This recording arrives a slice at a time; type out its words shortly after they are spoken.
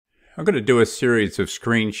I'm going to do a series of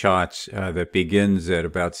screenshots that begins at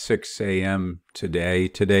about 6 a.m. today.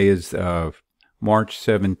 Today is March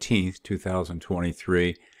 17th,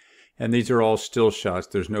 2023. And these are all still shots.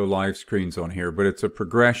 There's no live screens on here, but it's a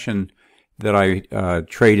progression that I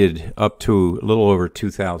traded up to a little over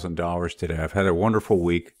 $2,000 today. I've had a wonderful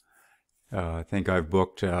week. I think I've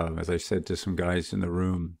booked, as I said to some guys in the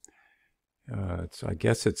room, I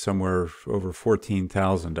guess it's somewhere over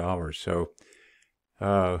 $14,000. So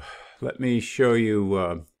let me show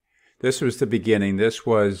you. This was the beginning. This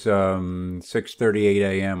was 6:38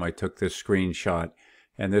 a.m. I took this screenshot,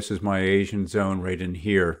 and this is my Asian zone right in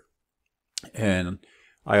here. And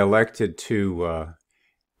I elected to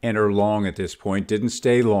enter long at this point. Didn't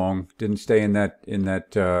stay long. Didn't stay in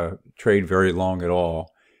that trade very long at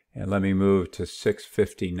all. And let me move to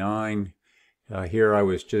 6:59. Here I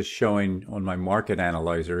was just showing on my market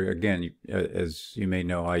analyzer. Again, as you may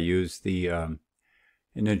know, I use the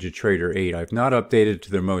NinjaTrader 8. I've not updated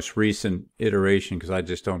to the most recent iteration because I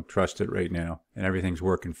just don't trust it right now, and everything's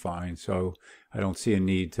working fine. So I don't see a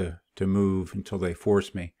need to move until they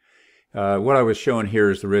force me. What I was showing here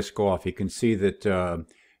is the risk off. You can see that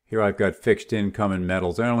here I've got fixed income and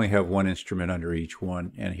metals. I only have one instrument under each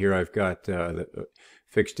one, and here I've got the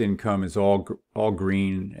fixed income is all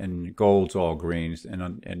green and gold's all green,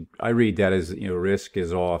 and I read that as, you know, risk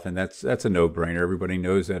is off, and that's a no-brainer. Everybody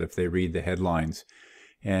knows that if they read the headlines.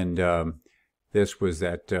 And this was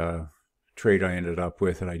that trade I ended up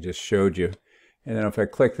with that I just showed you. And then if I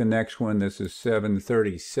click the next one, this is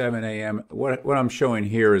 7:37 a.m. What I'm showing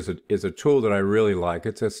here is a tool that I really like.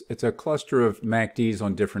 It's a cluster of MACDs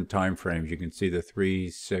on different time frames. You can see the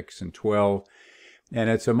 3, 6, and 12. And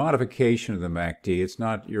it's a modification of the MACD. It's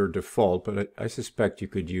not your default, but I suspect you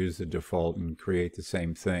could use the default and create the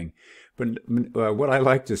same thing. But what I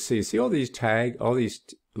like to see all these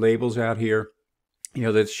labels out here, you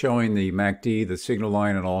know, that's showing the MACD, the signal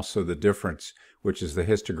line, and also the difference, which is the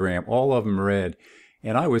histogram, all of them red.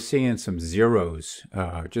 And I was seeing some zeros,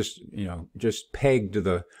 just pegged to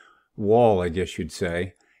the wall, I guess you'd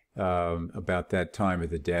say, about that time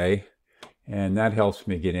of the day. And that helps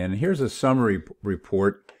me get in. Here's a summary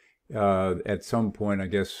report at some point, I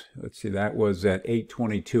guess, let's see, that was at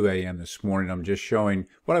 8:22 a.m. this morning. I'm just showing,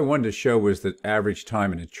 what I wanted to show was the average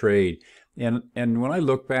time in a trade. And when I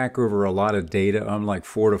look back over a lot of data, I'm like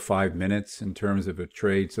 4 to 5 minutes in terms of a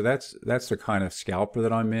trade. So that's the kind of scalper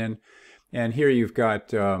that I'm in. And here you've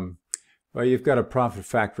got a profit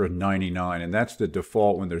factor of 99, and that's the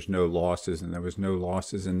default when there's no losses. And there was no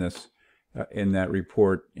losses in this in that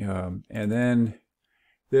report. And then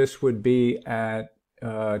this would be at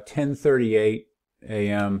 10:38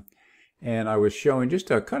 a.m. And I was showing just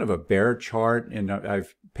a kind of a bear chart, and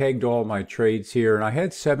I've pegged all my trades here, and I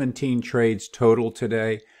had 17 trades total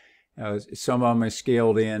today. Some of them I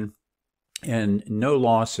scaled in, and no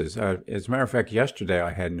losses. As a matter of fact, yesterday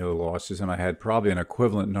I had no losses, and I had probably an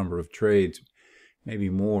equivalent number of trades,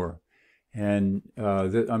 maybe more. And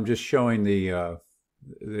I'm just showing the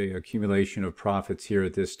accumulation of profits here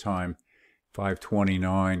at this time,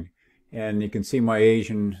 529. And you can see my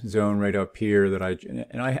Asian zone right up here that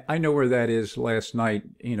I know where that is last night,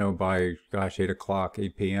 you know, by, gosh, 8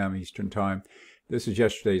 p.m. Eastern time. This is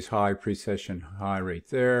yesterday's high, pre-session high right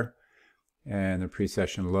there, and the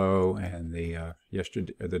pre-session low, and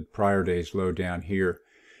the prior day's low down here.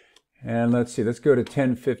 And let's see, let's go to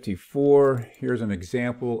 10:54. Here's an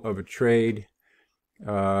example of a trade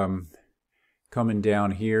coming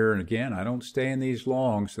down here. And again, I don't stay in these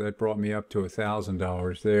long, so that brought me up to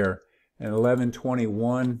 $1,000 there. And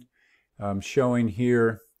 11:21, I'm showing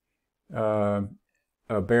here a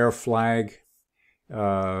bear flag,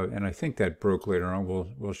 and I think that broke later on.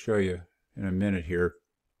 We'll show you in a minute here.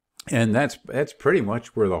 And that's pretty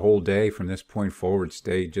much where the whole day from this point forward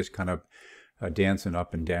stayed, just kind of dancing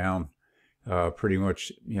up and down, pretty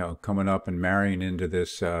much, you know, coming up and marrying into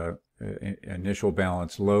this initial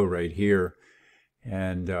balance low right here.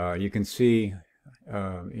 And you can see,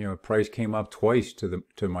 you know, price came up twice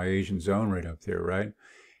to my Asian zone right up there, right?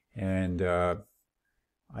 And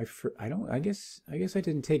I guess I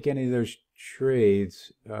didn't take any of those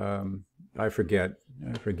trades. I forget.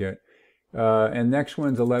 And next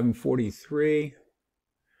one's 11:43,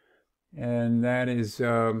 and that is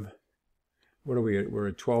what are we at? We're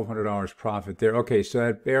at $1,200 profit there. Okay, so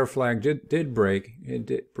that bear flag did break.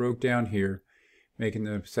 It broke down here, making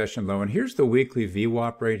the session low. And here's the weekly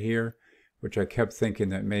VWAP right here, which I kept thinking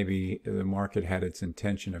that maybe the market had its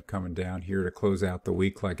intention of coming down here to close out the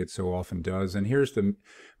week like it so often does. And here's the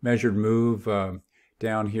measured move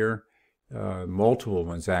down here, multiple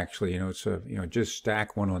ones actually. You know, it's just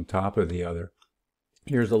stack one on top of the other.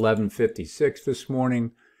 Here's 11:56 this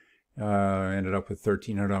morning, Ended up with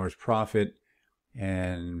 $1,300 profit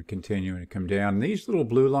and continuing to come down. And these little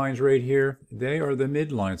blue lines right here, they are the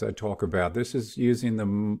mid lines I talk about. This is using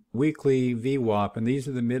the weekly VWAP, and these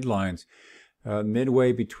are the mid lines,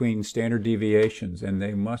 midway between standard deviations, and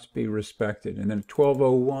they must be respected. And then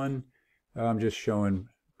 1201, I'm just showing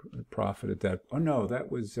profit at that. Oh no,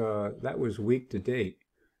 that was week to date.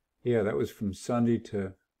 Yeah, that was from Sunday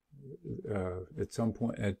to at some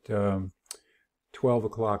point at 12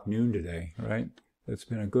 o'clock noon today, right? It's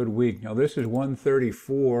been a good week. Now this is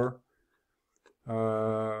 134.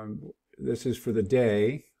 This is for the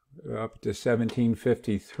day, up to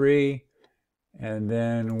 1753, and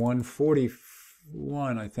then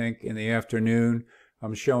 141, I think, in the afternoon.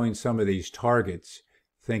 I'm showing some of these targets,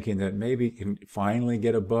 thinking that maybe it can finally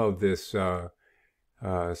get above this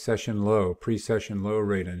session low, pre-session low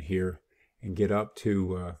rate in here, and get up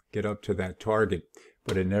to that target.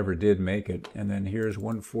 But it never did make it. And then here's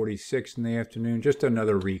 146 in the afternoon. Just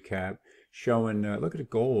another recap showing, look at the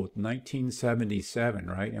gold, 1977,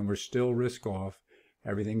 right? And we're still risk off.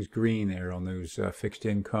 Everything's green there on those fixed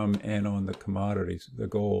income and on the commodities, the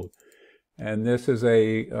gold. And this is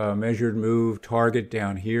a measured move target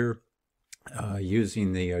down here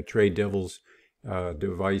using the Trade Devils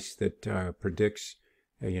device that predicts,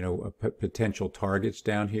 potential targets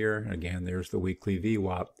down here. Again, there's the weekly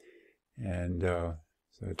VWAP. And so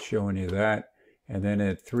it's showing you that. And then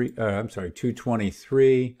at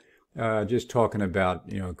 223, just talking about,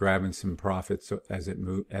 grabbing some profits as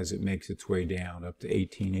it makes its way down up to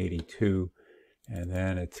 1882. And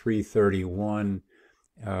then at 331,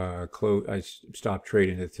 I stopped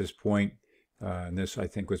trading at this point. And this, I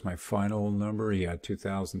think, was my final number. Yeah,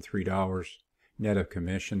 $2,003 net of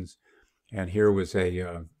commissions. And here was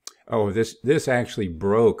a, this actually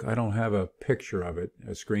broke. I don't have a picture of it,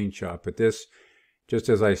 a screenshot, but this, just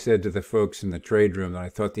as I said to the folks in the trade room, that I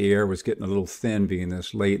thought the air was getting a little thin being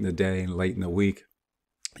this late in the day and late in the week.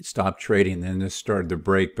 It stopped trading, then this started to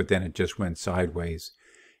break, but then it just went sideways.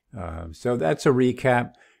 So that's a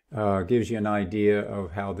recap. Gives you an idea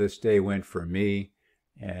of how this day went for me,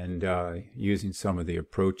 and using some of the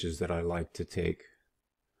approaches that I like to take.